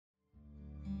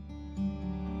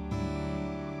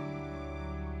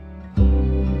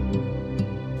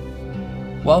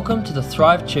Welcome to the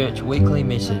Thrive Church weekly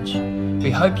message. We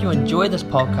hope you enjoy this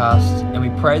podcast and we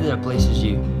pray that it blesses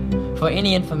you. For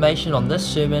any information on this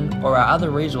sermon or our other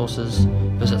resources,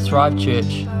 visit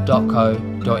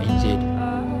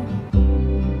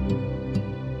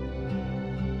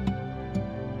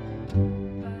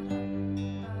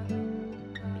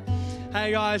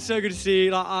Hey guys, so good to see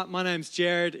you. My name's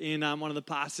Jared and I'm one of the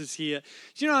pastors here.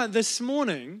 Do you know, this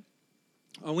morning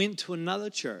I went to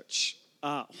another church.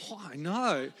 I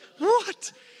know.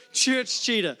 What? Church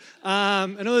cheater.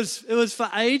 And it was for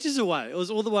ages away. It was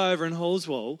all the way over in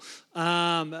Hallswell.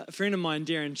 A friend of mine,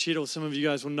 Darren Chettle, some of you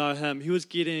guys will know him, he was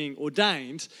getting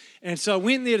ordained. And so I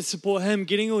went there to support him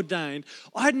getting ordained.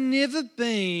 I'd never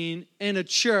been in a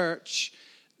church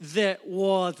that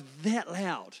was that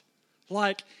loud.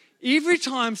 Like, every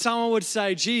time someone would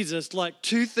say Jesus, like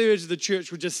 2/3 of the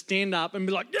church would just stand up and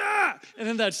be like, yeah! And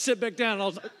then they'd sit back down. And I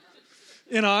was like,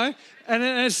 you know? And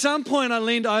then at some point I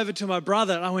leaned over to my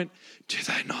brother and I went, do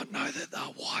they not know that they're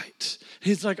white?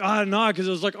 He's like, I don't know, because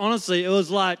it was like, honestly, it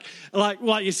was like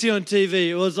what you see on TV.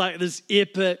 It was like this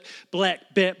epic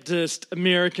Black Baptist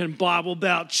American Bible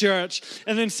Belt church.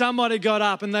 And then somebody got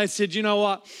up and they said, you know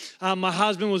what? My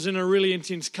husband was in a really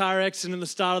intense car accident at the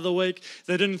start of the week.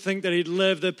 They didn't think that he'd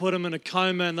live. They put him in a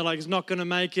coma and they're like, he's not going to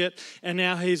make it. And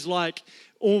now he's like,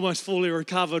 almost fully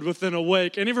recovered within a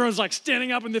week. And everyone's like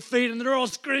standing up on their feet and they're all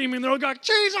screaming. They're all going,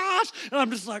 Jesus! And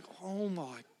I'm just like, oh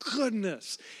my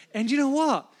goodness. And you know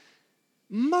what?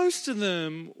 Most of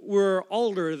them were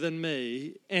older than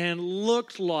me and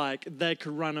looked like they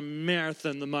could run a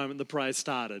marathon the moment the praise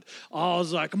started. I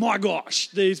was like, my gosh,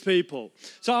 these people.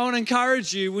 So I want to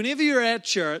encourage you, whenever you're at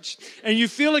church and you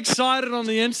feel excited on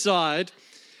the inside,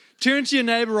 turn to your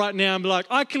neighbor right now and be like,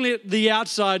 I can let the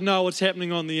outside know what's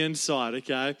happening on the inside,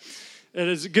 okay? It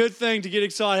is a good thing to get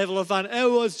excited, have a lot of fun.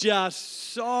 It was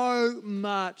just so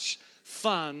much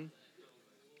fun.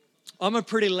 I'm a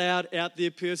pretty loud out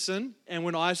there person, and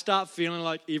when I start feeling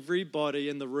like everybody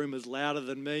in the room is louder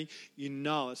than me, you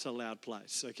know it's a loud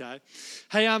place, okay?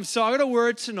 Hey, so I got a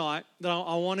word tonight that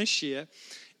I want to share,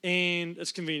 and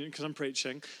it's convenient because I'm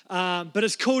preaching, but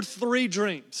it's called 3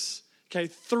 Dreams. Okay,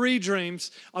 3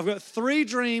 dreams. I've got 3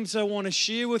 dreams I want to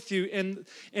share with you. And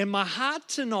my heart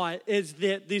tonight is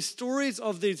that the stories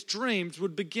of these dreams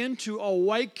would begin to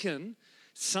awaken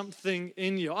something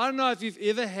in you. I don't know if you've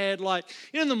ever had, like,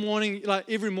 you know, in the morning, like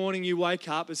every morning you wake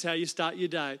up is how you start your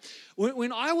day.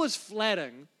 When I was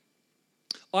flatting,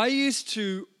 I used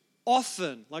to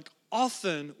often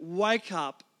wake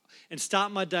up and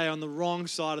start my day on the wrong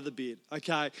side of the bed,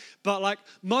 okay? But like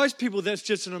most people, that's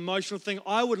just an emotional thing.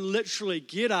 I would literally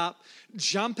get up,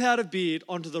 jump out of bed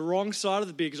onto the wrong side of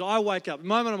the bed because I wake up. The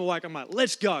moment I'm awake, I'm like,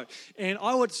 let's go. And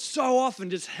I would so often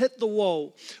just hit the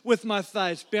wall with my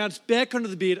face, bounce back onto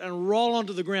the bed and roll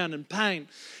onto the ground in pain.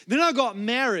 Then I got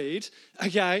married,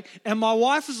 okay, and my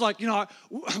wife was like, you know,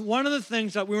 one of the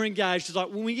things that we were engaged is like,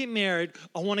 when we get married,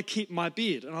 I want to keep my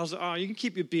bed. And I was like, oh, you can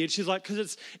keep your bed. She's like,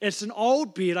 because it's an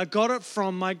old bed. I got it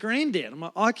from my granddad. I'm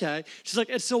like, okay. She's like,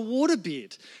 it's a water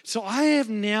bed. So I have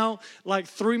now, like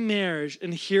through marriage,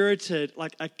 inherited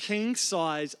like a king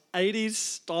size 80s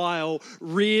style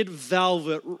red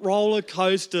velvet roller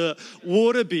coaster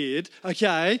water bed,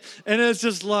 okay? And it's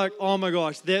just like, oh my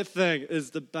gosh, that thing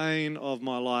is the bane of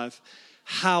my life.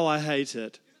 How I hate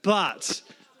it. But,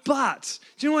 do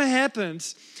you know what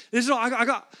happens?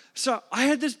 I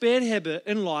had this bad habit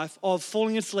in life of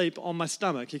falling asleep on my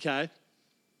stomach, okay?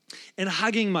 And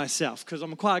hugging myself, because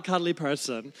I'm quite a cuddly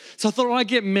person. So I thought when I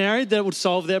get married, that would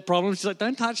solve that problem. She's like,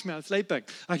 don't touch me, I'm sleeping.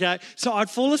 Okay, so I'd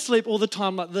fall asleep all the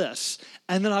time like this,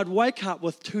 and then I'd wake up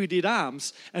with 2 dead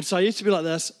arms. And so I used to be like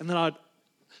this, and then I'd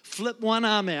flip one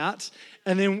arm out,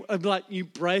 and then I'd be like, you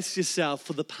brace yourself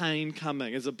for the pain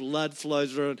coming as the blood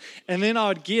flows through. And then I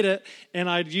would get it, and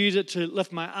I'd use it to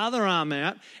lift my other arm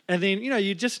out. And then, you know,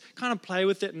 you just kind of play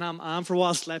with that numb arm for a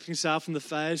while, slapping yourself in the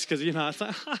face, because, you know, it's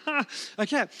like,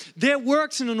 okay. That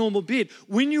works in a normal bed.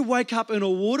 When you wake up in a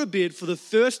water bed for the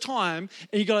first time,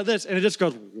 and you go like this, and it just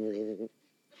goes,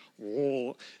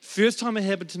 first time it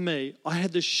happened to me, I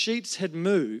had the sheets had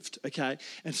moved, okay,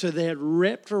 and so they had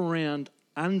wrapped around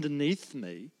underneath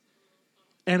me,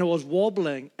 and it was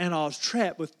wobbling, and I was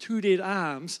trapped with 2 dead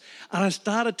arms, and I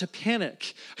started to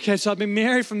panic. Okay, so I've been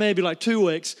married for maybe like 2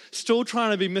 weeks, still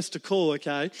trying to be Mr. Cool,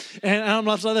 okay, and I'm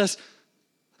like this,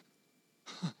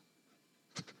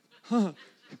 and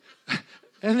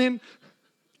then,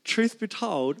 truth be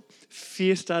told,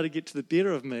 fear started to get to the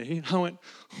better of me, and I went,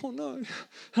 oh no, and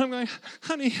I'm going,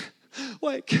 honey,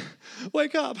 wake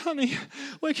up, honey,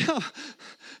 wake up.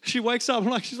 She wakes up,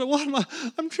 she's like, what am I?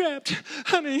 I'm trapped,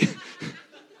 honey.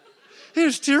 It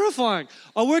was terrifying.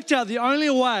 I worked out the only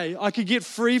way I could get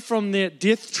free from that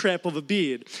death trap of a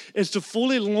bed is to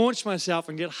fully launch myself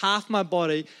and get half my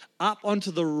body up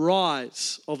onto the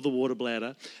rise of the water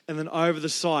bladder and then over the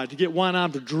side to get one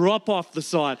arm to drop off the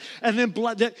side. And then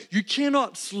blood, you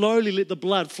cannot slowly let the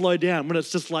blood flow down when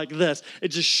it's just like this. It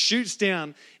just shoots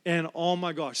down and oh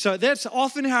my gosh. So that's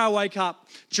often how I wake up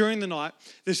during the night.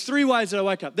 There's 3 ways that I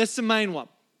wake up. That's the main one.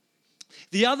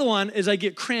 The other one is I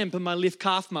get cramp in my left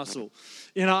calf muscle.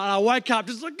 And I wake up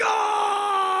just like,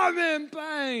 oh, I'm in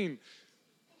pain.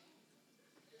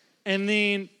 And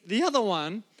then the other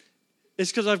one is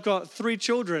because I've got 3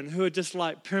 children who are just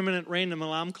like permanent random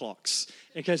alarm clocks.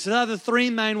 Okay, so they're the 3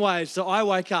 main ways that I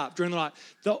wake up during the night.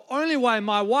 The only way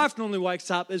my wife normally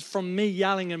wakes up is from me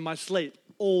yelling in my sleep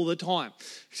all the time.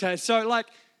 Okay, so like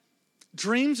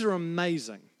dreams are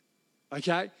amazing.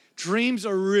 Okay? Dreams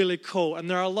are really cool and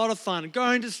they're a lot of fun.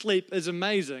 Going to sleep is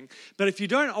amazing, but if you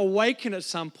don't awaken at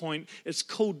some point, it's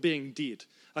called being dead.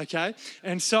 Okay?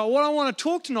 And so what I want to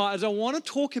talk tonight is I want to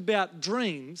talk about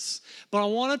dreams, but I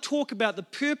want to talk about the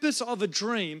purpose of a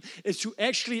dream is to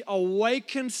actually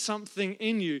awaken something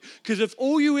in you. Because if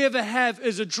all you ever have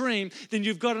is a dream, then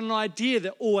you've got an idea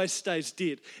that always stays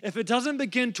dead. If it doesn't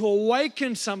begin to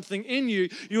awaken something in you,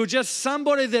 you're just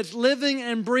somebody that's living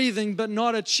and breathing but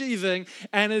not achieving,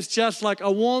 and it's just like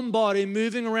a warm body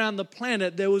moving around the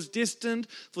planet that was destined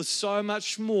for so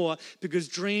much more because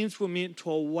dreams were meant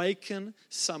to awaken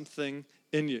something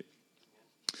in you.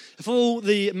 If all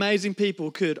the amazing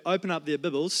people could open up their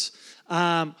Bibles,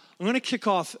 I'm going to kick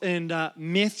off in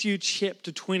Matthew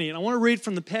chapter 20. And I want to read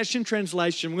from the Passion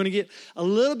Translation. We're going to get a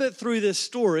little bit through this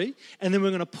story, and then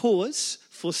we're going to pause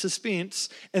for suspense,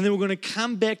 and then we're going to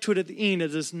come back to it at the end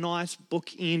as this nice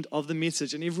bookend of the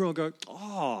message. And everyone will go,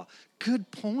 oh,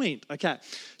 good point. Okay,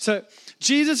 so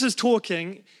Jesus is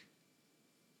talking.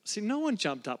 See, no one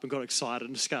jumped up and got excited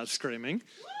and started screaming.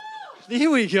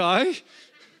 There we go.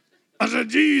 I said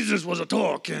Jesus was a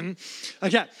talking.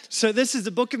 Okay, so this is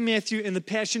the book of Matthew in the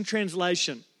Passion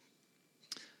Translation.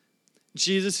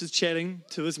 Jesus is chatting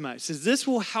to his mate. Says, this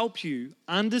will help you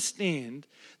understand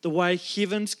the way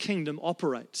heaven's kingdom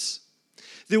operates.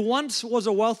 There once was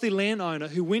a wealthy landowner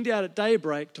who went out at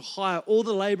daybreak to hire all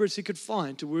the laborers he could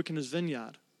find to work in his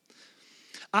vineyard.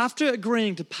 After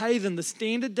agreeing to pay them the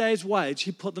standard day's wage,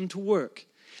 he put them to work.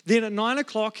 Then at 9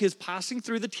 o'clock, he was passing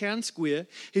through the town square.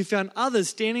 He found others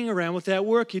standing around without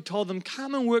work. He told them,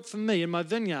 come and work for me in my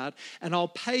vineyard, and I'll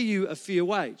pay you a fair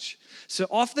wage. So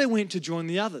off they went to join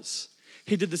the others.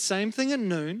 He did the same thing at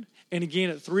noon, and again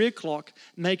at 3 o'clock,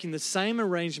 making the same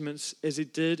arrangements as he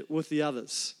did with the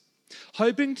others.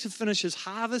 Hoping to finish his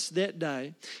harvest that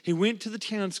day, he went to the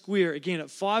town square again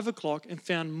at 5 o'clock and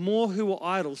found more who were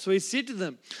idle. So he said to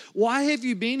them, why have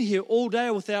you been here all day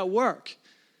without work?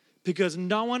 Because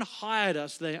no one hired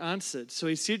us, they answered. So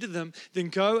he said to them, then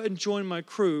go and join my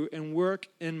crew and work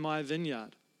in my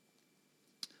vineyard.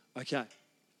 Okay.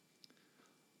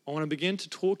 I want to begin to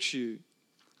talk to you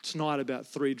tonight about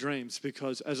 3 dreams,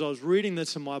 because as I was reading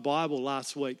this in my Bible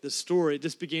last week, the story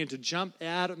just began to jump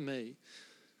out at me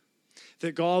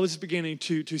that God was beginning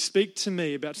to speak to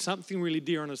me about something really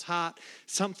dear on his heart,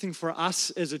 something for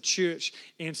us as a church,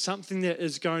 and something that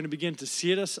is going to begin to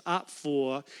set us up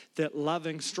for that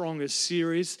Loving Stronger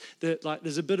series, that like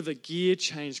there's a bit of a gear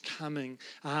change coming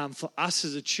for us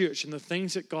as a church and the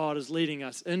things that God is leading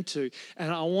us into.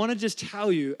 And I want to just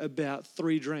tell you about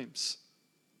 3 dreams.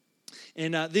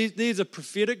 And these are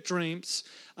prophetic dreams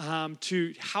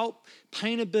to help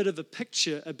paint a bit of a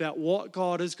picture about what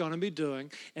God is going to be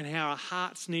doing and how our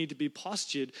hearts need to be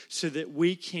postured so that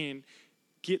we can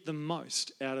get the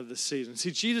most out of the season.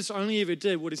 See, Jesus only ever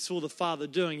did what he saw the Father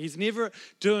doing. He's never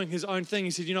doing his own thing.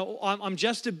 He said, you know, I'm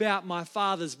just about my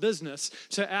Father's business.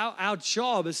 So our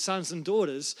job as sons and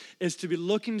daughters is to be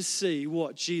looking to see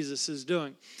what Jesus is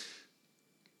doing.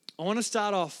 I want to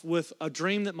start off with a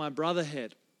dream that my brother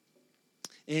had.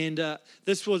 And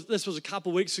this was a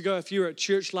couple of weeks ago. If you were at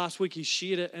church last week, he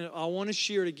shared it, and I want to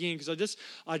share it again because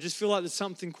I just feel like there's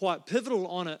something quite pivotal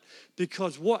on it,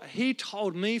 because what he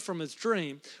told me from his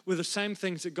dream were the same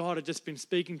things that God had just been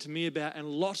speaking to me about, and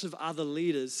lots of other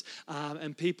leaders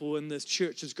and people in this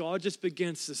church, as God just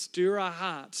begins to stir our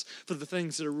hearts for the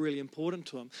things that are really important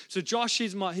to him. So Josh,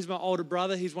 he's my older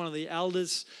brother. He's one of the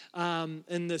elders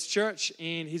in this church,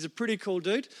 and he's a pretty cool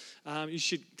dude. You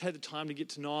should take the time to get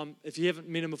to know him. If you haven't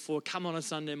met him before, come on a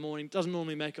Sunday morning. Doesn't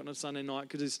normally make it on a Sunday night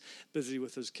because he's busy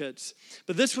with his kids.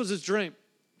 But this was his dream.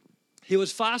 He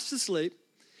was fast asleep,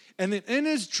 and then in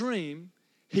his dream,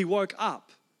 he woke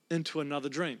up into another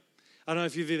dream. I don't know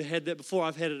if you've ever had that before.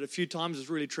 I've had it a few times. It's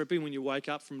really trippy when you wake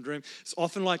up from a dream. It's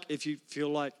often like if you feel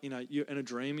like, you're in a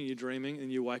dream and you're dreaming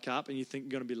and you wake up and you think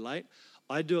you're going to be late.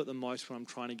 I do it the most when I'm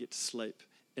trying to get to sleep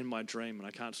in my dream and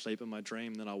I can't sleep in my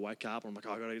dream. Then I wake up and I'm like,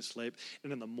 I got to get to sleep.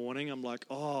 And in the morning, I'm like,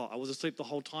 I was asleep the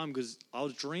whole time because I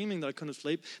was dreaming that I couldn't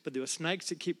sleep, but there were snakes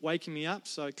that kept waking me up.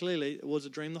 So clearly it was a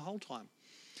dream the whole time.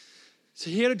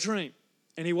 So he had a dream.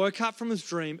 And he woke up from his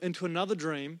dream into another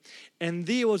dream, and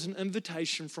there was an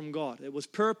invitation from God. It was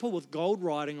purple with gold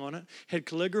writing on it, had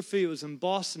calligraphy, it was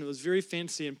embossed, and it was very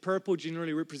fancy, and purple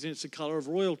generally represents the color of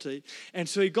royalty. And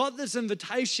so he got this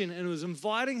invitation, and it was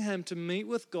inviting him to meet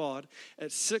with God at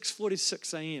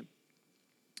 6:46 a.m.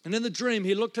 And in the dream,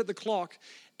 he looked at the clock,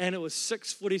 and it was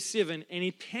 6:47, and he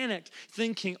panicked,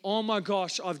 thinking, oh my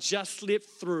gosh, I've just slept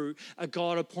through a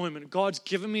God appointment. God's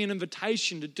given me an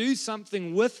invitation to do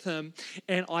something with him,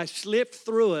 and I slept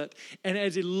through it. And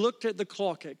as he looked at the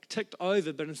clock, it ticked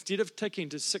over, but instead of ticking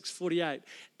to 6:48,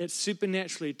 it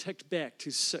supernaturally ticked back to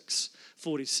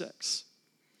 6:46.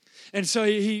 And so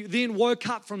he then woke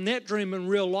up from that dream in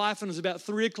real life, and it was about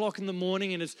 3 o'clock in the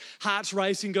morning, and his heart's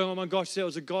racing, going, oh my gosh, that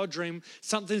was a God dream.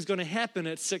 Something's going to happen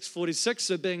at 6:46.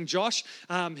 So being Josh,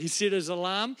 he set his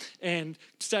alarm and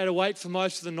stayed awake for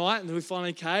most of the night, and then we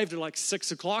finally caved at like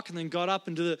 6 o'clock, and then got up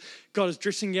and got his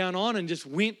dressing gown on and just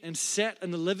went and sat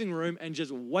in the living room and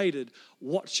just waited,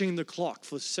 watching the clock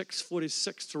for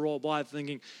 6:46 to roll by,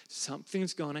 thinking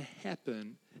something's going to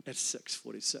happen at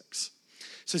 6:46.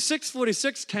 So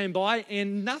 6:46 came by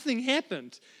and nothing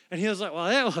happened. And he was like, well,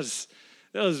 that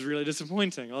was really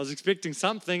disappointing. I was expecting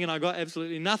something and I got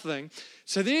absolutely nothing.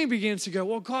 So then he begins to go,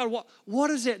 well, God, what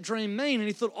does that dream mean? And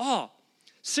he thought,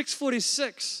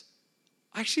 6:46,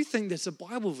 I actually think that's a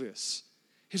Bible verse.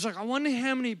 He's like, I wonder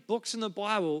how many books in the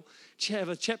Bible have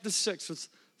a chapter 6 with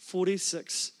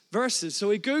 46 verses.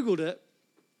 So he Googled it,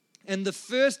 and the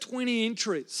first 20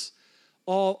 entries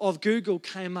of Google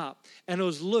came up, and it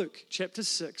was Luke chapter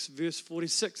 6 verse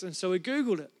 46. And so we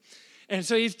Googled it, and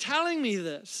so he's telling me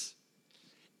this,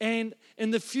 and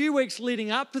in the few weeks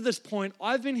leading up to this point,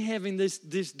 I've been having this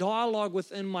dialogue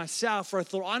within myself where I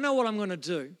thought, I know what I'm going to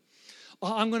do.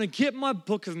 I'm going to get my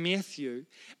book of Matthew,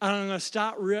 and I'm going to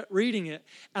start reading it,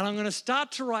 and I'm going to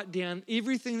start to write down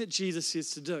everything that Jesus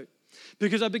says to do,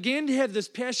 because I began to have this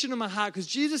passion in my heart, because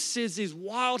Jesus says these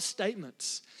wild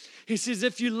statements. He says,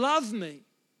 if you love me,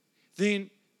 then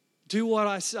do what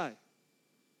I say.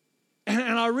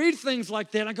 And I read things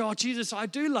like that, and I go, Jesus, I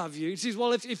do love you. He says,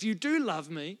 well, if you do love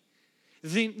me,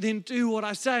 then do what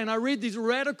I say. And I read these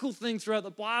radical things throughout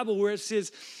the Bible where it says,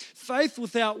 faith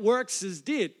without works is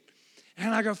dead.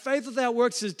 And I go, faith without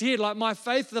works is dead. Like, my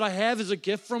faith that I have is a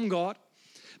gift from God.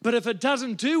 But if it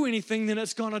doesn't do anything, then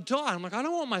it's going to die. I'm like, I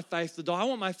don't want my faith to die. I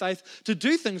want my faith to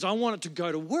do things. I want it to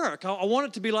go to work. I want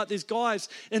it to be like these guys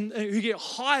who get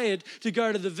hired to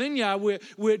go to the vineyard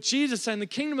where Jesus saying the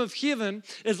kingdom of heaven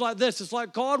is like this. It's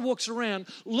like God walks around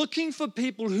looking for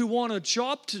people who want a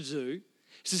job to do.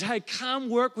 He says, hey,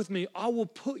 come work with me. I will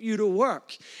put you to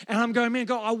work. And I'm going, man,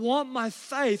 God, I want my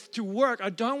faith to work. I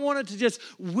don't want it to just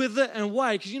wither and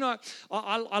wait. Because,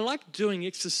 I like doing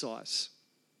exercise.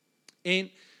 And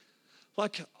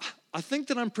I think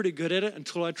that I'm pretty good at it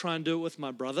until I try and do it with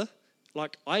my brother.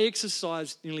 Like, I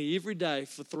exercised nearly every day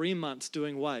for 3 months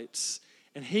doing weights,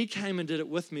 and he came and did it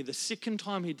with me. The second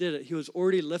time he did it, he was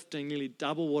already lifting nearly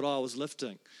double what I was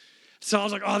lifting. So I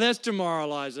was like, that's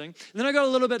demoralizing. And then I got a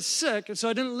little bit sick, and so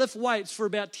I didn't lift weights for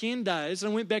about 10 days,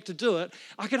 and I went back to do it.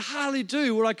 I could hardly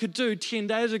do what I could do 10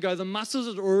 days ago. The muscles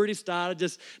had already started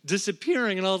just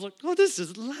disappearing, and I was like, this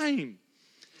is lame.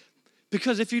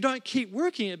 Because if you don't keep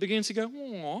working, it begins to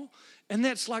go, and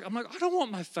that's like, I'm like, I don't want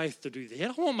my faith to do that.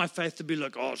 I want my faith to be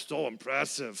like, it's so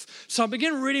impressive. So I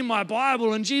begin reading my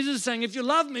Bible, and Jesus is saying, if you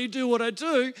love me, do what I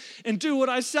do, and do what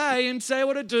I say, and say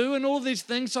what I do, and all these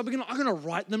things. So I'm going to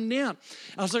write them down.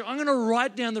 I was like, I'm going to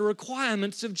write down the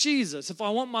requirements of Jesus. If I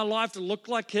want my life to look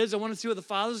like his, I want to see what the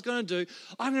Father's going to do,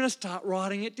 I'm going to start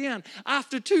writing it down.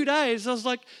 After 2 days, I was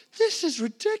like, this is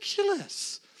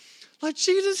ridiculous. Like,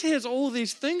 Jesus has all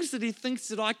these things that he thinks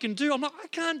that I can do. I'm like, I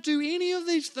can't do any of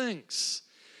these things.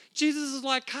 Jesus is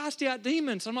like, cast out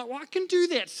demons. I'm like, I can do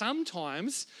that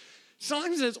sometimes.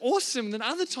 Sometimes it's awesome. Then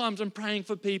other times I'm praying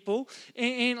for people.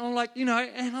 And I'm like, and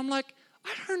I'm like,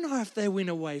 I don't know if they went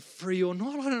away free or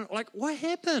not. I don't like, what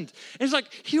happened? And it's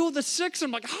like, heal the sick. So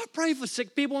I'm like, I pray for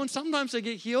sick people, and sometimes they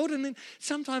get healed, and then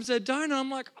sometimes they don't. And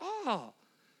I'm like, And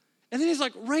then he's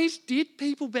like, raise dead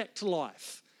people back to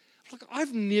life. Look,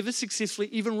 I've never successfully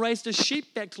even raised a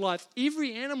sheep back to life.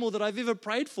 Every animal that I've ever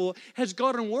prayed for has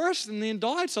gotten worse and then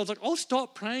died. So I was like, I'll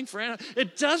stop praying for animals.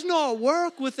 It does not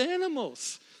work with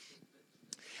animals.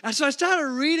 And so I started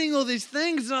reading all these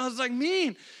things, and I was like,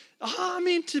 man, I'm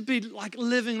meant to be like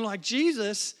living like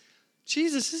Jesus.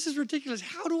 Jesus, this is ridiculous.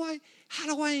 How do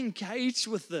I engage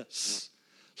with this?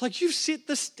 Like, you've set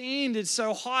the standard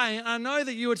so high, and I know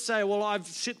that you would say, well, I've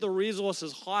set the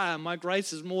resources higher. My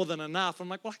grace is more than enough. I'm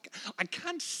like, well, I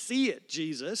can't see it,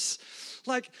 Jesus.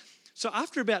 Like, so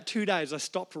after about 2 days, I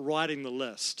stopped writing the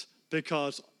list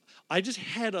because I just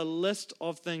had a list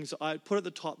of things I put at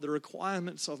the top, the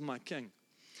requirements of my king.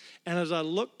 And as I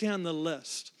looked down the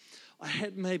list, I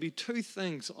had maybe 2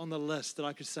 things on the list that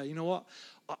I could say, you know what,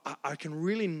 I can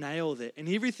really nail that. And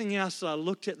everything else that I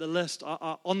looked at the list,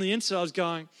 on the inside I was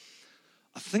going,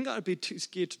 I think I'd be too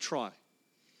scared to try.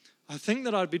 I think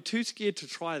that I'd be too scared to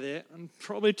try that. I'm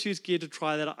probably too scared to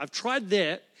try that. I've tried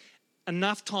that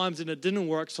enough times and it didn't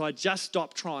work, so I just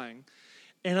stopped trying.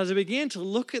 And as I began to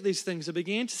look at these things, I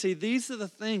began to see these are the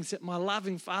things that my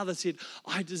loving Father said,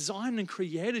 I designed and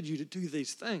created you to do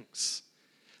these things.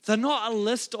 They're not a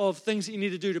list of things that you need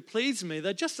to do to please me.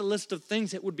 They're just a list of things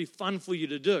that would be fun for you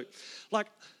to do. Like,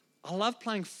 I love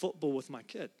playing football with my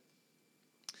kid.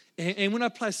 And when I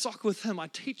play soccer with him, I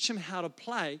teach him how to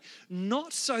play,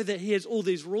 not so that he has all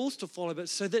these rules to follow, but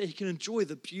so that he can enjoy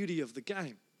the beauty of the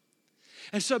game.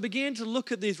 And so I began to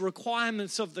look at these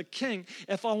requirements of the king.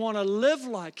 If I want to live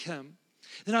like him,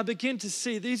 then I begin to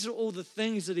see these are all the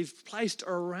things that he's placed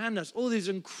around us, all these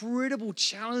incredible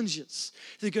challenges.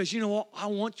 He goes, you know what? I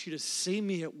want you to see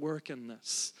me at work in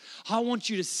this. I want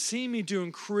you to see me do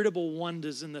incredible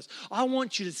wonders in this. I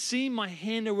want you to see my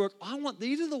hand at work.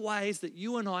 These are the ways that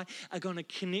you and I are going to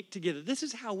connect together. This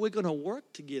is how we're going to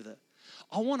work together.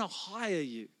 I want to hire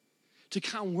you to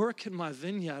come work in my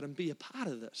vineyard and be a part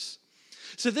of this.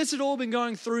 So this had all been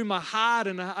going through my heart,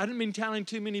 and I hadn't been telling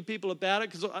too many people about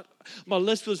it because my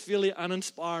list was fairly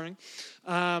uninspiring.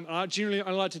 I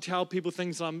like to tell people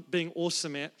things I'm being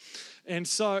awesome at. And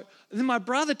then my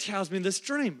brother tells me this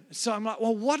dream. So I'm like,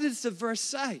 well, what does the verse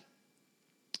say?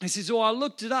 He says, I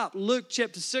looked it up, Luke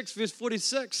chapter 6, verse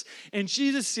 46, and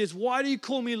Jesus says, why do you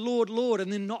call me Lord, Lord,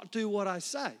 and then not do what I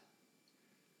say?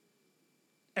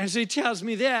 And so he tells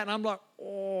me that, and I'm like,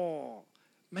 oh,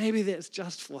 maybe that's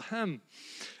just for him.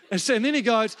 And then he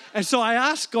goes, and so I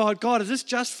asked God, is this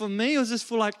just for me, or is this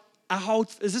for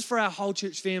our whole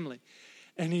church family?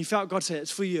 And he felt God say, it's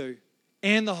for you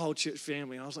and the whole church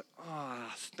family. And I was like, I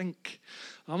think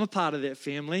I'm a part of that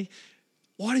family.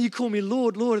 Why do you call me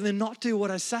Lord, Lord, and then not do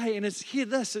what I say? And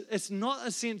it's not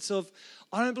a sense of,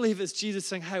 I don't believe it's Jesus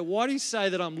saying, hey, why do you say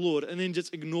that I'm Lord, and then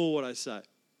just ignore what I say?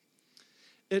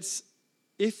 It's,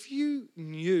 if you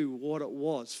knew what it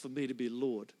was for me to be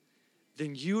Lord,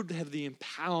 then you would have the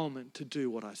empowerment to do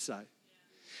what I say.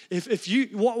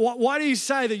 Why do you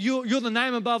say that you're the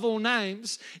name above all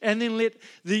names, and then let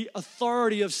the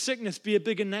authority of sickness be a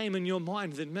bigger name in your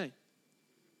mind than me?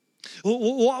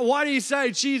 Why do you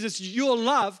say, Jesus, you're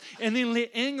love, and then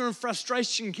let anger and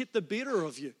frustration get the better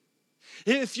of you?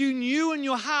 If you knew in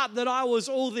your heart that I was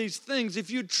all these things,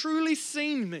 if you'd truly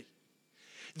seen me,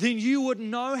 then you would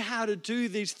know how to do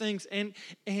these things, and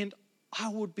I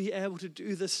would be able to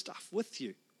do this stuff with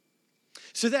you.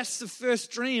 So that's the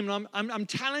first dream. And I'm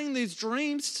telling these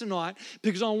dreams tonight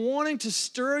because I'm wanting to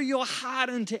stir your heart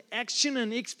into action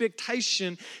and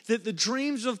expectation that the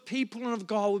dreams of people and of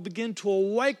God will begin to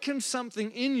awaken something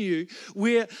in you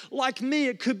where, like me,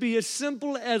 it could be as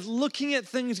simple as looking at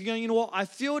things and going, you know what, I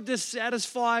feel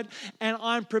dissatisfied and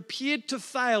I'm prepared to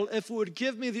fail if it would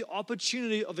give me the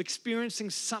opportunity of experiencing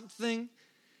something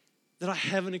that I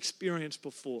haven't experienced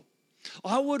before.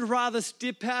 I would rather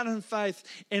step out in faith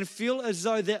and feel as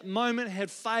though that moment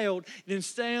had failed than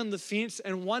stay on the fence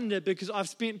and wonder, because I've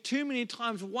spent too many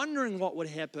times wondering what would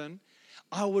happen.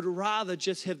 I would rather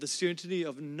just have the certainty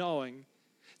of knowing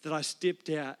that I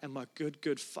stepped out and my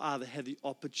good Father had the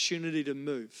opportunity to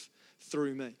move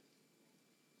through me.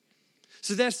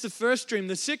 So that's the first dream.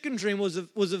 The second dream was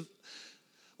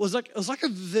like a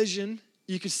vision,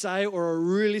 you could say, or a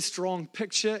really strong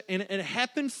picture. And it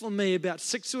happened for me about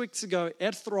 6 weeks ago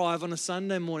at Thrive on a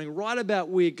Sunday morning, right about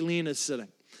where Glenn is sitting.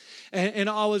 And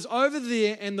I was over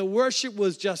there and the worship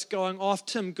was just going off.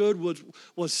 Tim Good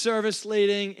was service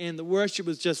leading and the worship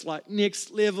was just like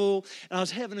next level. And I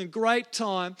was having a great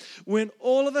time when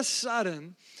all of a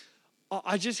sudden,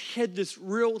 I just had this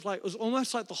real, it was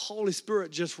almost like the Holy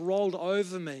Spirit just rolled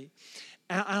over me.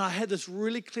 And I had this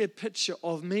really clear picture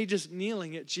of me just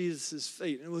kneeling at Jesus'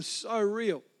 feet. And it was so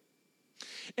real.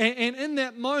 And in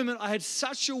that moment, I had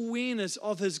such awareness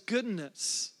of his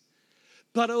goodness.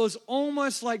 But it was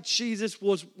almost like Jesus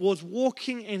was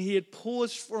walking and he had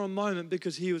paused for a moment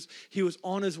because he was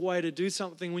on his way to do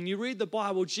something. When you read the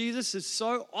Bible, Jesus is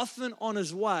so often on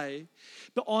his way,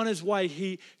 but on his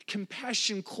way,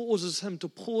 compassion causes him to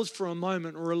pause for a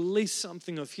moment and release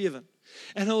something of heaven.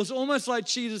 And it was almost like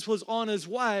Jesus was on his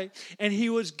way and he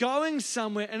was going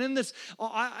somewhere. And in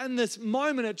this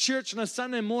moment at church on a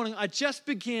Sunday morning, I just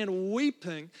began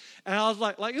weeping. And I was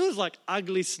like it was like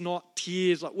ugly snot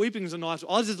tears. Like weeping's a nice.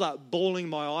 I was just like bawling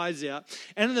my eyes out.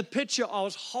 And in the picture, I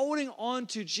was holding on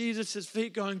to Jesus'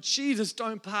 feet going, Jesus,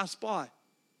 don't pass by.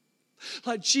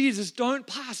 Like, Jesus, don't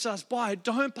pass us by.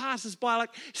 Don't pass us by. Like,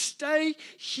 stay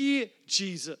here,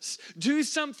 Jesus. Do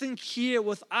something here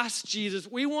with us, Jesus.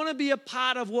 We want to be a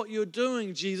part of what you're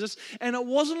doing, Jesus. And it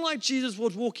wasn't like Jesus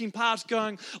was walking past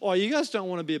going, oh, you guys don't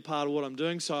want to be a part of what I'm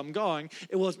doing, so I'm going.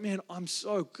 It was, man, I'm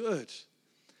so good.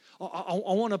 I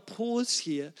want to pause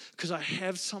here because I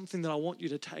have something that I want you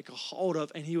to take a hold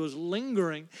of. And he was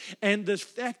lingering. And the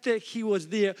fact that he was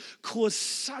there caused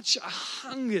such a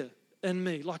hunger in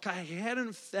me, like I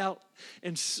hadn't felt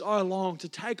in so long, to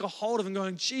take a hold of and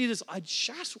going, Jesus, I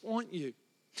just want you.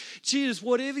 Jesus,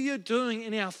 whatever you're doing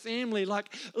in our family,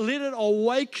 like let it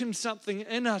awaken something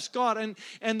in us, God.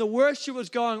 And the worship was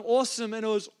going awesome, and it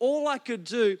was all I could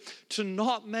do to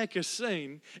not make a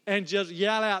scene and just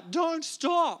yell out, don't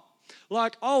stop.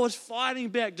 Like I was fighting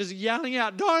back, just yelling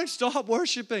out, don't stop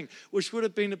worshiping, which would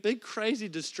have been a big crazy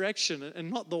distraction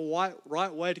and not the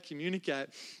right way to communicate.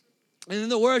 And then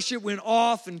the worship went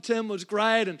off and Tim was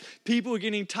great and people were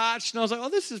getting touched. And I was like, oh,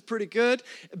 this is pretty good.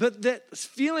 But that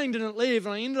feeling didn't leave.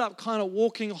 And I ended up kind of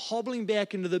hobbling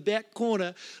back into the back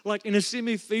corner, like in a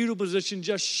semi-fetal position,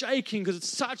 just shaking because it's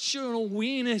such an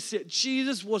awareness that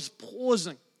Jesus was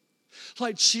pausing.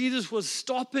 Like Jesus was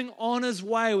stopping on his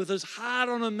way with his heart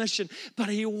on a mission, but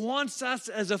he wants us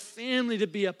as a family to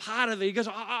be a part of it. He goes,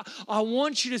 I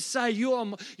want you to say you're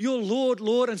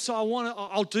Lord, and so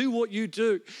I'll do what you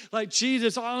do. Like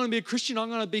Jesus, I want to be a Christian. I'm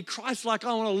going to be Christ-like.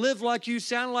 I want to live like you,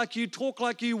 sound like you, talk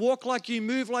like you, walk like you,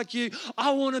 move like you.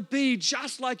 I want to be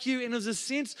just like you. And there's a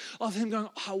sense of him going,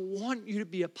 I want you to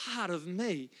be a part of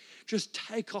me. Just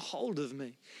take a hold of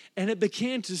me. And it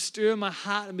began to stir my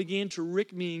heart and began to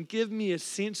wreck me and give me a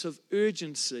sense of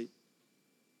urgency.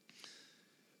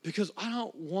 Because I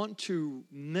don't want to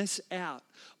miss out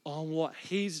on what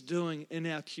he's doing in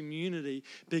our community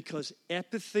because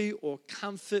apathy or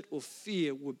comfort or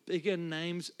fear were bigger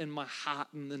names in my heart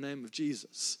in the name of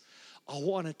Jesus. I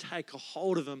want to take a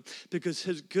hold of him because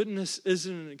his goodness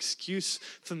isn't an excuse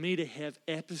for me to have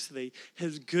apathy.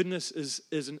 His goodness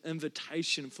is an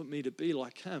invitation for me to be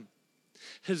like him.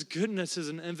 His goodness is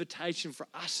an invitation for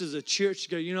us as a church to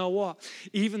go, you know what?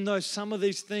 Even though some of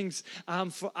these things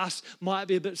for us might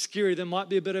be a bit scary, they might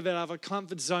be a bit of out of our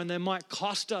comfort zone, they might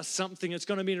cost us something. It's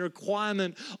going to be a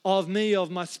requirement of me,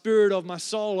 of my spirit, of my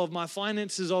soul, of my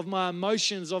finances, of my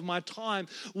emotions, of my time,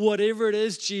 whatever it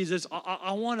is, Jesus.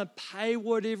 I want to pay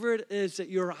whatever it is that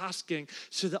you're asking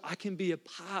so that I can be a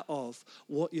part of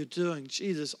what you're doing.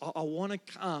 Jesus, I want to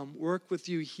come work with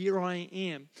you. Here I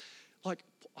am. Like,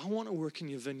 I want to work in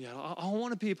your vineyard. I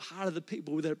want to be a part of the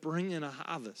people that bring in a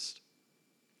harvest.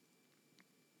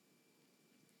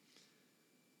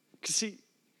 Because see,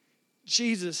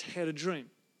 Jesus had a dream.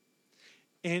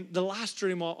 And the last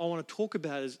dream I want to talk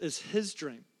about is his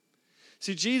dream.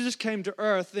 See, Jesus came to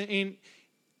earth and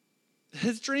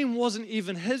his dream wasn't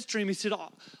even his dream. He said,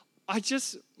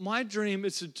 my dream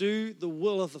is to do the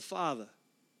will of the Father.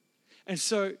 And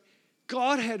so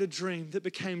God had a dream that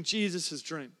became Jesus'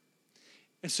 dream.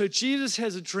 And so Jesus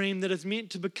has a dream that is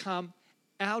meant to become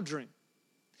our dream.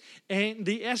 And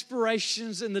the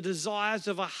aspirations and the desires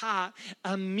of our heart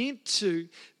are meant to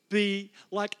be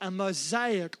like a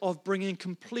mosaic of bringing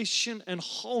completion and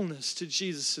wholeness to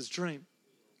Jesus' dream.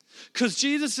 Because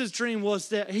Jesus' dream was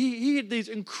that he had these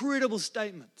incredible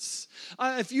statements.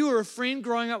 If you were a friend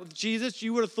growing up with Jesus,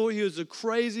 you would have thought he was the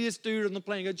craziest dude on the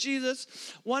planet. You go, Jesus,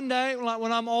 one day, like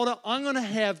when I'm older, I'm going to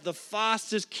have the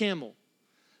fastest camel.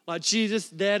 Like, Jesus,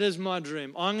 that is my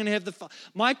dream. I'm going to have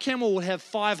my camel will have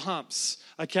 5 humps,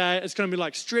 okay? It's going to be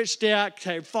like stretched out,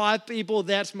 okay, 5 people,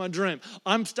 that's my dream.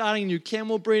 I'm starting a new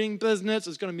camel breeding business.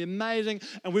 It's going to be amazing.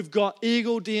 And we've got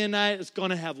eagle DNA. It's going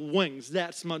to have wings.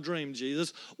 That's my dream,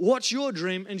 Jesus. What's your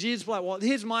dream? And Jesus was like, well,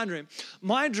 here's my dream.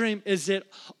 My dream is that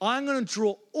I'm going to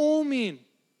draw all men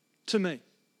to me.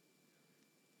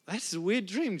 That's a weird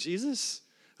dream, Jesus.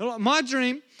 My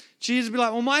dream, Jesus would be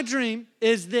like, well, my dream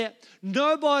is that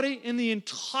nobody in the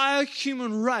entire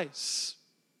human race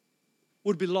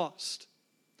would be lost.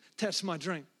 That's my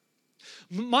dream.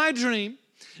 My dream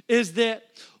is that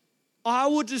I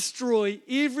would destroy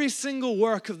every single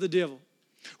work of the devil.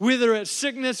 Whether it's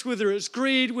sickness, whether it's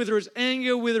greed, whether it's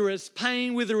anger, whether it's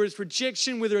pain, whether it's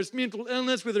rejection, whether it's mental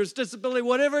illness, whether it's disability,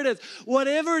 whatever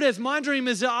it is, my dream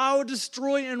is that I will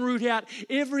destroy and root out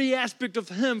every aspect of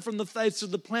him from the face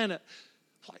of the planet.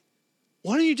 Like,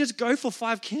 why don't you just go for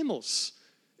 5 camels?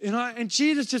 And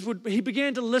Jesus he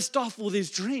began to list off all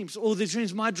these dreams.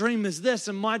 My dream is this,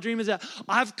 and my dream is that.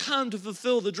 I've come to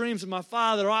fulfill the dreams of my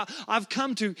Father. I've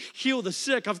come to heal the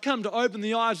sick. I've come to open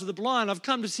the eyes of the blind. I've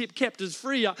come to set captives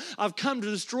free. I've come to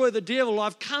destroy the devil.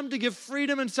 I've come to give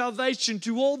freedom and salvation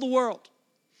to all the world.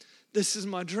 This is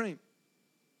my dream.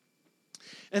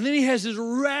 And then he has this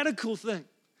radical thing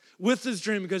with his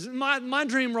dream, because my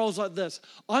dream rolls like this.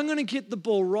 I'm going to get the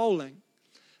ball rolling.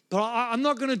 But I'm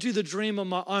not going to do the dream on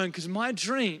my own, because my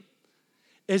dream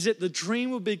is that the dream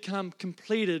will become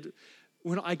completed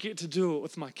when I get to do it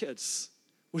with my kids,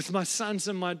 with my sons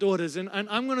and my daughters. And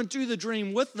I'm going to do the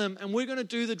dream with them, and we're going to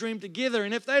do the dream together.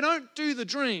 And if they don't do the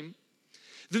dream,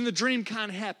 then the dream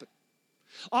can't happen.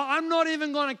 I'm not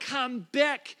even going to come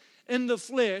back in the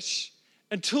flesh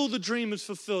until the dream is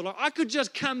fulfilled. I could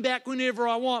just come back whenever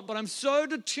I want, but I'm so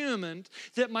determined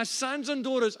that my sons and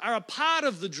daughters are a part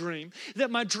of the dream,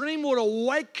 that my dream would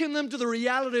awaken them to the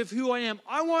reality of who I am.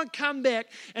 I won't come back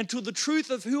until the truth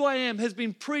of who I am has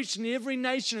been preached in every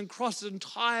nation across the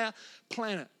entire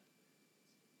planet.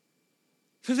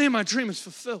 For then my dream is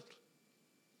fulfilled.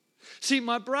 See,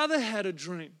 my brother had a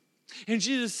dream. And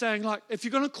Jesus is saying, like, if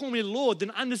you're going to call me Lord,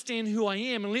 then understand who I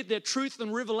am, and let that truth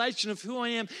and revelation of who I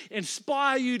am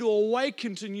inspire you to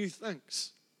awaken to new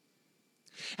things.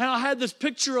 And I had this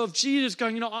picture of Jesus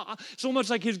going, it's almost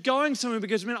like he's going somewhere,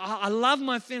 because, man, I love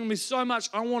my family so much.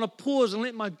 I want to pause and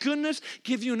let my goodness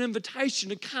give you an invitation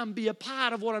to come be a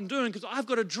part of what I'm doing, because I've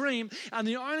got a dream. And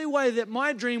the only way that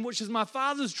my dream, which is my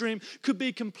Father's dream, could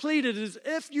be completed is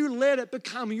if you let it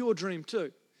become your dream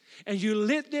too. And you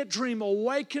let that dream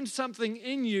awaken something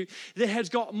in you that has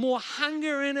got more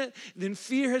hunger in it than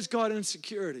fear has got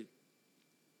insecurity.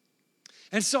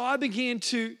 And so I began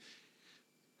to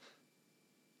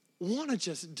want to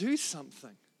just do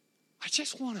something. I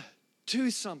just want to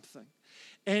do something.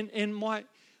 And my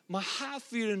heart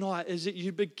for you tonight is that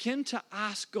you begin to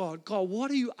ask God,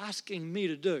 what are you asking me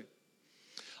to do?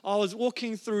 I was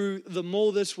walking through the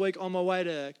mall this week on my way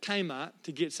to Kmart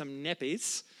to get some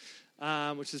nappies.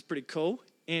 Which is pretty cool,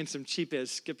 and some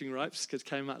cheap-ass skipping ropes, because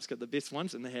Kmart's got the best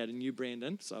ones, and they had a new brand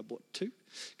in, so I bought 2,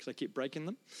 because I kept breaking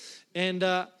them. And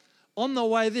on the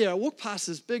way there, I walked past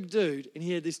this big dude, and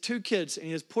he had these 2 kids, and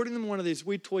he was putting them in one of these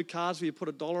weird toy cars where you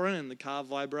put $1 in, and the car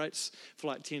vibrates for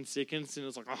like 10 seconds, and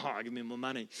it's like, give me more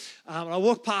money. And I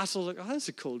walked past, I was like, that's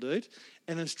a cool dude.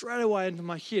 And then straight away into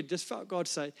my head, just felt God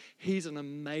say, he's an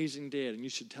amazing dad, and you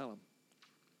should tell him.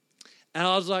 And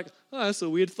I was like, that's a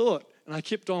weird thought. And I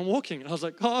kept on walking. And I was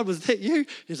like, God, was that you?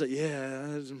 He's like, yeah,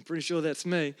 I'm pretty sure that's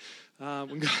me.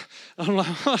 I'm like,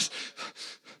 what?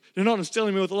 You're not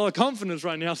instilling me with a lot of confidence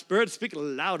right now, Spirit. Speak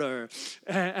louder.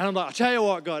 And I'm like, I'll tell you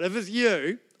what, God, if it's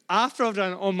you, after I've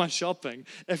done all my shopping,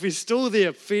 if he's still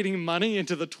there feeding money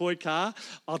into the toy car,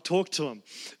 I'll talk to him.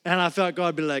 And I felt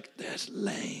God be like, that's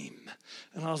lame.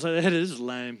 And I was like, that is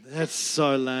lame. That's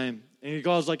so lame. And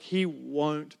God's like, he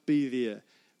won't be there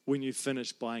when you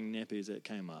finish buying nappies at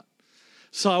Kmart.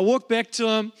 So I walked back to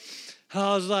him, and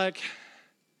I was like,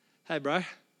 hey, bro.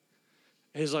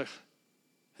 He's like,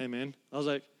 hey, man. I was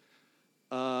like,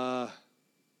 are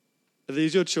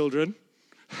these your children?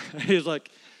 He's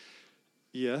like,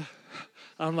 yeah.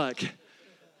 I'm like,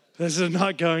 this is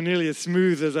not going nearly as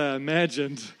smooth as I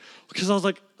imagined. Because I was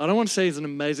like, I don't want to say he's an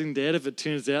amazing dad if it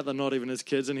turns out they're not even his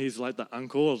kids and he's like the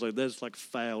uncle. I was like, that's like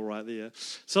fail right there.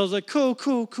 So I was like,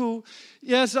 cool.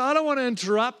 Yeah, so I don't want to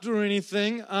interrupt or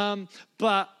anything,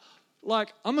 but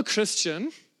like I'm a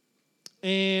Christian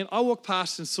and I walked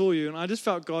past and saw you and I just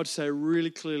felt God say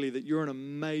really clearly that you're an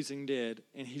amazing dad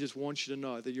and he just wants you to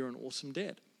know that you're an awesome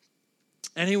dad.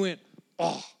 And he went,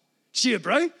 cheer,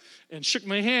 bro, and shook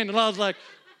my hand and I was like,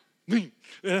 me.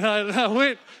 And I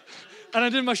went... And I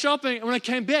did my shopping, and when I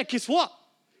came back, guess what?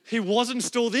 He wasn't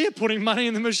still there putting money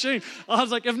in the machine. I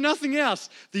was like, if nothing else,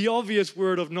 the obvious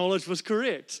word of knowledge was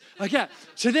correct. Okay,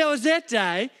 so that was that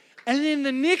day. And then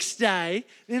the next day,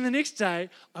 I'm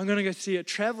going to go see a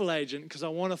travel agent because I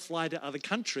want to fly to other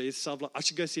countries. So I'm like, I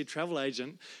should go see a travel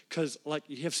agent because like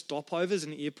you have stopovers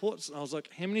in airports. And I was like,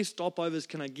 how many stopovers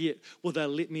can I get? Will they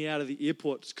let me out of the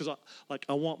airports? Because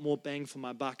I want more bang for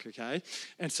my buck, okay?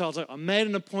 And so I was like, I made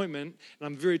an appointment and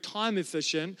I'm very time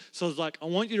efficient. So I was like, I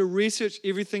want you to research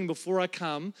everything before I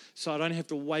come so I don't have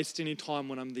to waste any time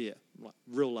when I'm there. Like,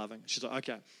 real loving. She's like,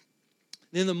 okay.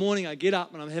 Then in the morning, I get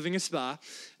up and I'm having a spa,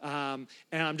 and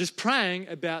I'm just praying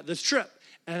about this trip.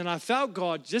 And I felt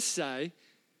God just say,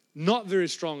 not very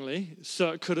strongly, so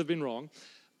it could have been wrong.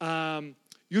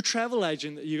 Your travel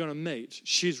agent that you're going to meet,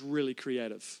 she's really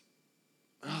creative.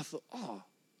 And I thought, oh,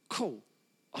 cool,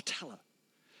 I'll tell her.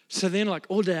 So then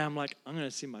all day I'm like, I'm going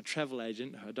to see my travel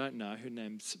agent, who I don't know, her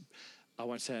name's, I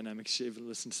won't say her name because she ever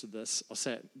listens to this. I'll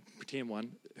say it, pretend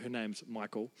one. Her name's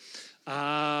Michael.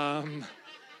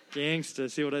 Gangster,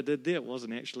 see what I did there? It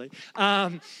wasn't actually.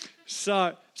 So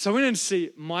I went in to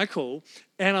see Michael,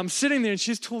 and I'm sitting there, and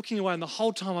she's talking away, and the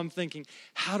whole time I'm thinking,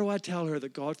 how do I tell her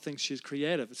that God thinks she's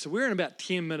creative? So we're in about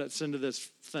 10 minutes into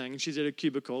this thing, and she's at a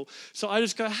cubicle. So I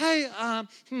just go, hey,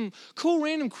 cool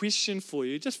random question for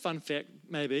you, just fun fact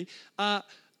maybe. Are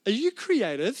you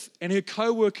creative? And her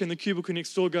co-worker in the cubicle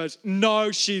next door goes,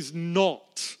 no, she's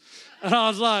not. And I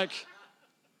was like,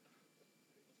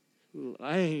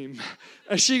 lame.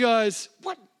 And she goes,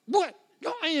 what?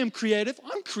 No, I am creative.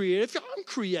 I'm creative. I'm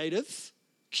creative.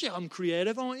 Yeah, I'm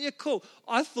creative. I went, yeah, cool.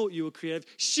 I thought you were creative.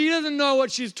 She doesn't know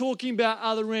what she's talking about,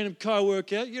 other random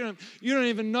co-worker. You don't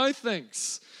even know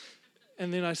things.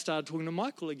 And then I started talking to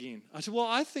Michael again. I said, well,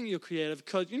 I think you're creative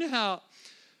because you know how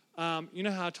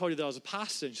I told you that I was a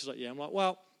pastor? And she's like, yeah. I'm like,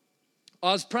 well,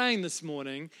 I was praying this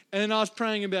morning, and then I was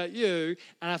praying about you,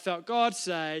 and I felt God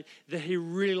say that he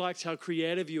really likes how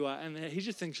creative you are, and that he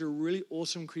just thinks you're a really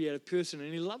awesome, creative person,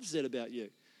 and he loves that about you.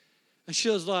 And she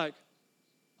was like,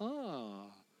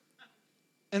 oh.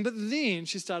 But then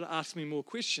she started asking me more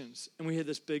questions, and we had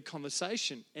this big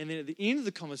conversation. And then at the end of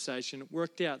the conversation, it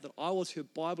worked out that I was her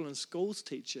Bible and schools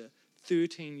teacher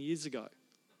 13 years ago.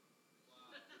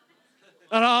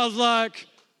 And I was like,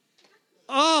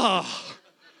 oh.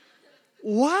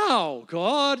 Wow,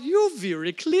 God, you're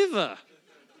very clever.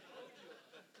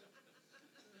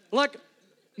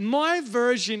 My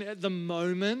version at the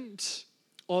moment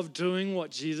of doing what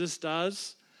Jesus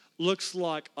does looks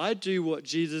like I do what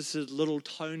Jesus' little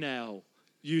toenail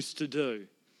used to do.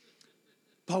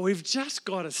 But we've just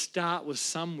got to start with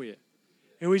somewhere.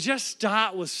 And we just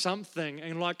start with something.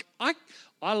 And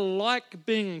I like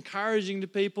being encouraging to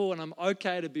people, and I'm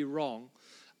okay to be wrong.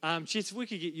 Jess, if we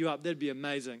could get you up, that'd be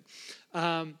amazing.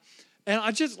 And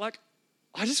I just want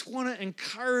to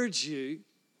encourage you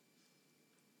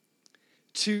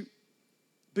to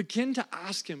begin to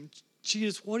ask him,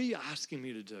 Jesus, what are you asking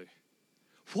me to do?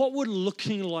 What would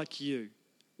looking like you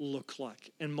look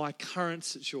like in my current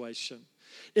situation?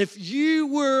 If you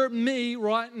were me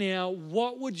right now,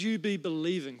 what would you be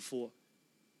believing for?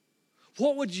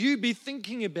 What would you be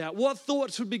thinking about? What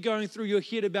thoughts would be going through your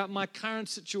head about my current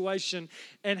situation?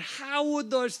 And how would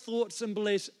those thoughts and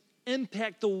beliefs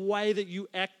impact the way that you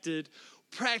acted?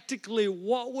 Practically,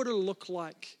 what would it look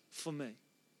like for me?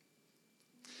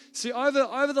 See,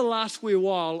 over the last wee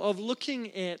while of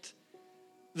looking at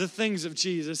the things of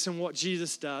Jesus and what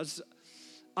Jesus does,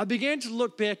 I began to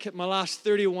look back at my last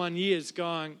 31 years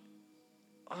going,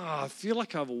 I feel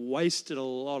like I've wasted a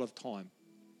lot of time.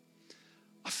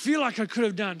 I feel like I could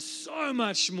have done so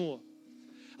much more.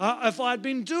 If I'd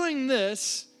been doing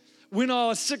this when I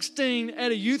was 16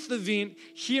 at a youth event,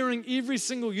 hearing every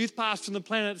single youth pastor on the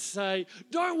planet say,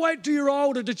 don't wait till you're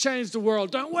older to change the world.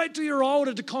 Don't wait till you're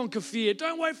older to conquer fear.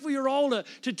 Don't wait for you're older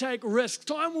to take risks.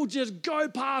 Time will just go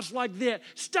past like that.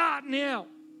 Start now.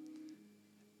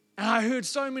 And I heard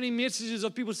so many messages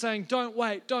of people saying, don't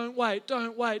wait, don't wait,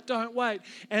 don't wait, don't wait.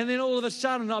 And then all of a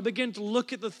sudden I begin to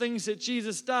look at the things that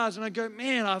Jesus does and I go,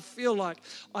 man, I feel like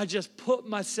I just put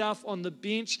myself on the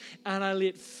bench and I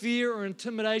let fear or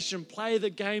intimidation play the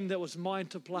game that was mine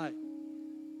to play.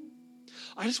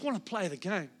 I just want to play the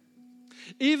game.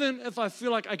 Even if I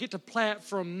feel like I get to play it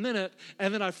for a minute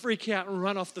and then I freak out and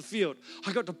run off the field.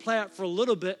 I got to play it for a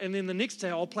little bit and then the next day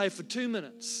I'll play for 2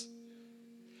 minutes.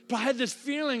 But I had this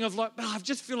feeling of I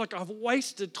just feel like I've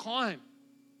wasted time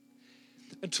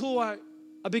until I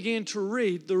began to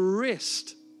read the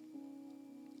rest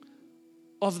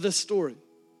of this story.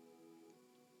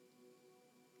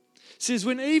 It says,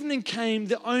 when evening came,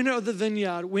 the owner of the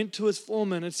vineyard went to his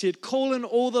foreman and said, call in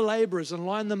all the laborers and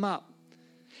line them up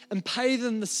and pay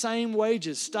them the same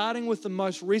wages, starting with the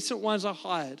most recent ones I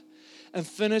hired and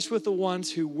finish with the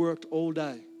ones who worked all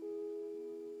day.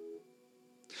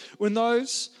 When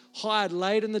those hired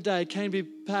late in the day came to be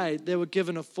paid, they were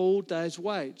given a full day's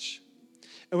wage.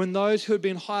 And when those who had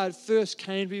been hired first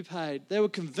came to be paid, they were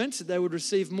convinced that they would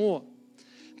receive more.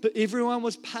 But everyone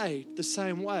was paid the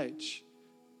same wage.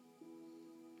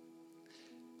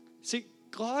 See,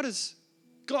 God is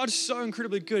so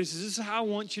incredibly good. He says, this is how I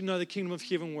want you to know the kingdom of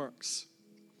heaven works.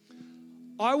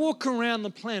 I walk around the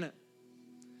planet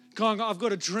going, I've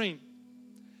got a dream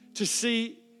to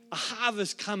see a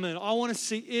harvest come in. I want to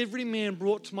see every man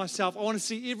brought to myself. I want to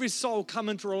see every soul come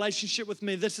into relationship with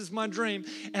me. This is my dream.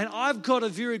 And I've got a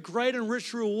very great and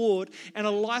rich reward and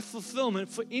a life fulfillment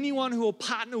for anyone who will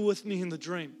partner with me in the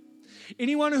dream.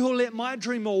 Anyone who will let my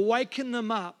dream awaken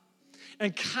them up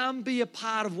and come be a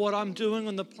part of what I'm doing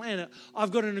on the planet.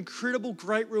 I've got an incredible,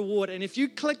 great reward. And if you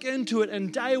click into it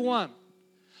in day one,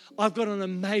 I've got an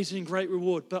amazing, great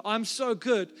reward. But I'm so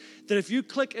good that if you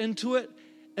click into it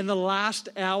in the last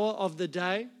hour of the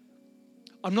day,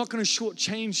 I'm not going to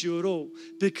shortchange you at all,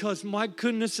 because my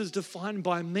goodness is defined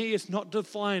by me. It's not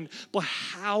defined by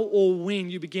how or when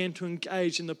you began to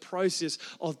engage in the process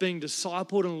of being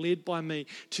discipled and led by me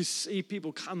to see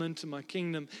people come into my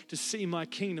kingdom, to see my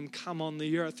kingdom come on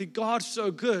the earth. God's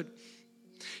so good.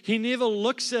 He never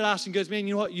looks at us and goes, man,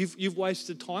 you know what, you've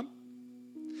wasted time.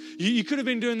 You could have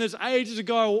been doing this ages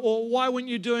ago, or why weren't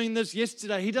you doing this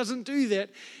yesterday? He doesn't do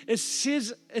that. It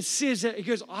says that he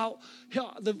goes,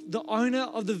 the owner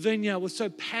of the vineyard was so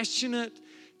passionate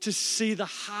to see the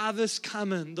harvest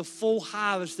come in, the full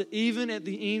harvest, that even at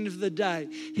the end of the day,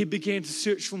 he began to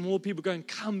search for more people going,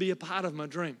 come be a part of my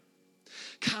dream.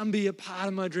 Come be a part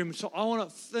of my dream. So I want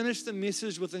to finish the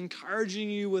message with encouraging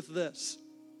you with this.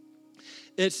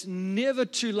 It's never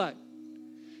too late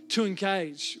to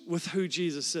engage with who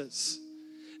Jesus is.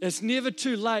 It's never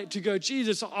too late to go,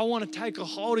 Jesus, I want to take a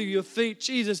hold of your feet.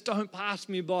 Jesus, don't pass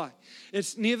me by.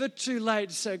 It's never too late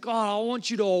to say, God, I want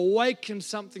you to awaken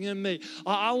something in me.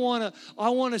 I want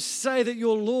to say that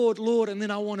you're Lord, Lord, and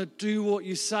then I want to do what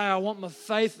you say. I want my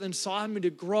faith inside me to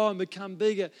grow and become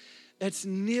bigger. It's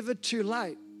never too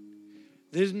late.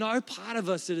 There's no part of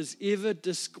us that is ever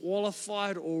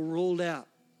disqualified or ruled out.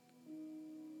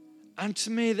 And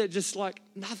to me, that just like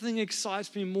nothing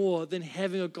excites me more than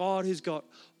having a God who's got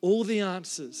all the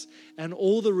answers and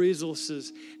all the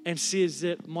resources and says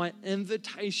that my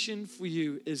invitation for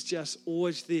you is just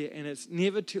always there and it's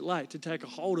never too late to take a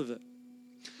hold of it.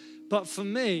 But for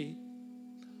me,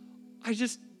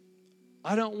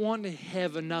 I don't want to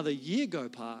have another year go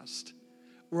past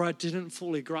where I didn't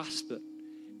fully grasp it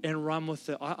and run with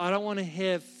it. I don't want to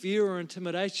have fear or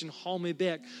intimidation hold me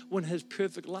back when his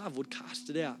perfect love would cast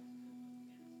it out.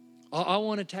 I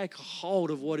want to take a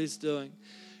hold of what he's doing.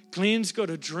 Glenn's got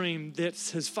a dream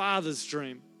that's his father's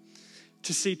dream,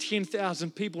 to see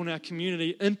 10,000 people in our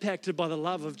community impacted by the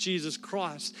love of Jesus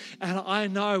Christ. And I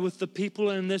know with the people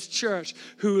in this church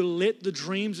who will let the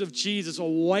dreams of Jesus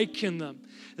awaken them,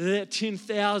 that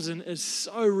 10,000 is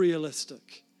so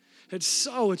realistic. It's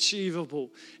so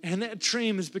achievable. And that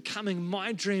dream is becoming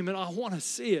my dream, and I want to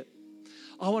see it.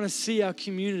 I want to see our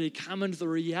community come into the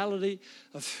reality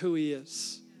of who he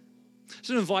is.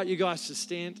 So I invite you guys to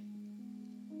stand.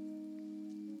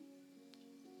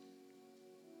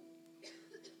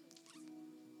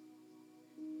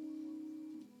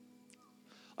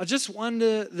 I just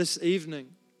wonder this evening,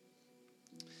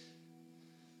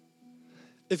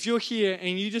 if you're here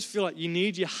and you just feel like you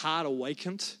need your heart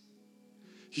awakened,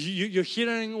 you're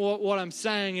hearing what I'm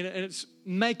saying and it's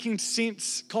making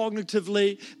sense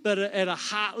cognitively, but at a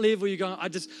heart level, you're going,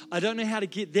 I don't know how to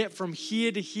get that from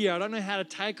here to here. I don't know how to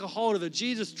take a hold of a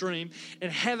Jesus dream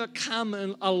and have it come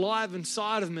alive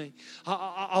inside of me.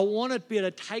 I want to be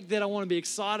able to take that. I want to be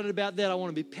excited about that. I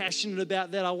want to be passionate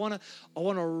about that. I want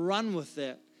to run with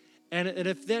that. And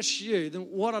if that's you, then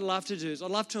what I'd love to do is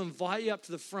I'd love to invite you up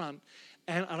to the front,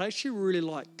 and I'd actually really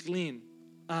like Glenn.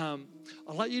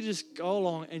 I'd like you to just go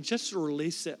along and just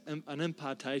release an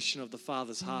impartation of the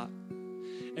Father's heart,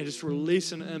 and just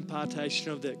release an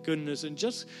impartation of that goodness, and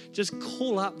just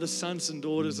call up the sons and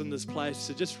daughters in this place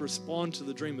to just respond to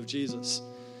the dream of Jesus.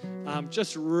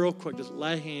 Just real quick, just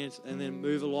lay hands and then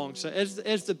move along. So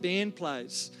as the band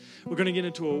plays, we're going to get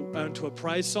into a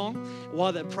praise song.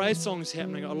 While that praise song is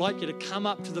happening, I'd like you to come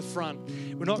up to the front.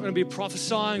 We're not going to be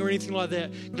prophesying or anything like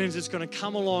that. Glenn's just going to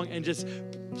come along and just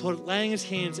laying his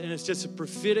hands, and it's just a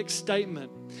prophetic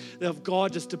statement of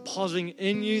God just depositing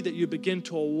in you that you begin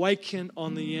to awaken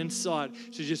on the inside.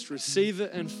 So just receive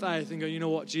it in faith and go, you know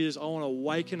what, Jesus, I want to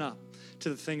awaken up to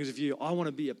the things of you. I want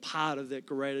to be a part of that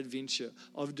great adventure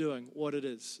of doing what it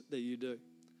is that you do.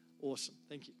 Awesome.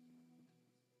 Thank you.